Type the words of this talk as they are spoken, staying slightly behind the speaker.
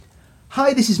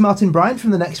Hi, this is MartinBryant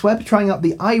from the Next Web, trying out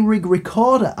the iRig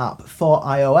Recorder app for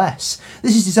iOS.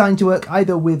 This is designed to work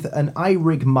either with an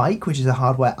iRig mic, which is a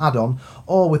hardware add-on,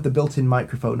 or with the built-in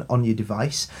microphone on your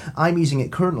device. I'm using it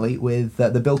currently with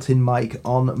the built-in mic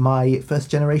on my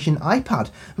first generation iPad.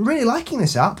 I'm really liking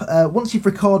this app. Once you've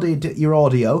recorded your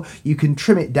audio, you can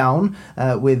trim it down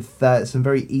with some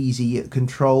very easy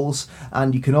controls,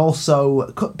 and you can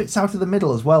also cut bits out of the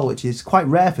middle as well, which is quite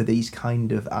rare for these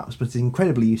kind of apps, but it's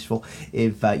incredibly useful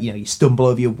if you stumble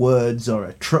over your words, or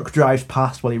a truck drives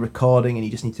past while you're recording and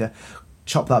you just need to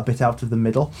chop that bit out of the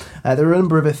middle. There are a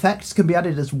number of effects can be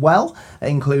added as well,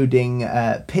 including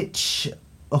pitch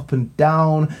up and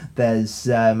down. There's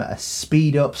a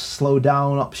speed up, slow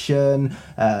down option,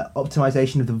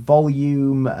 optimization of the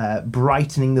volume,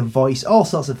 brightening the voice, all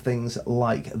sorts of things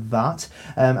like that.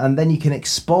 And then you can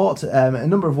export a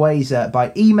number of ways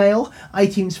by email,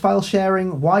 iTunes file sharing,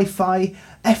 Wi-Fi,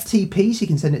 FTP, so you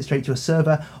can send it straight to a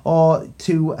server, or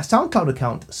to a SoundCloud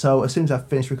account. So as soon as I've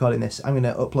finished recording this, I'm going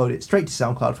to upload it straight to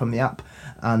SoundCloud from the app,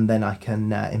 and then I can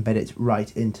embed it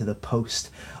right into the post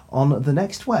on the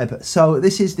Next Web. So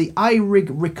this is the iRig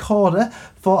Recorder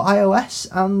for iOS,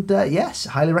 and yes,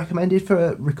 highly recommended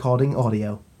for recording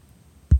audio.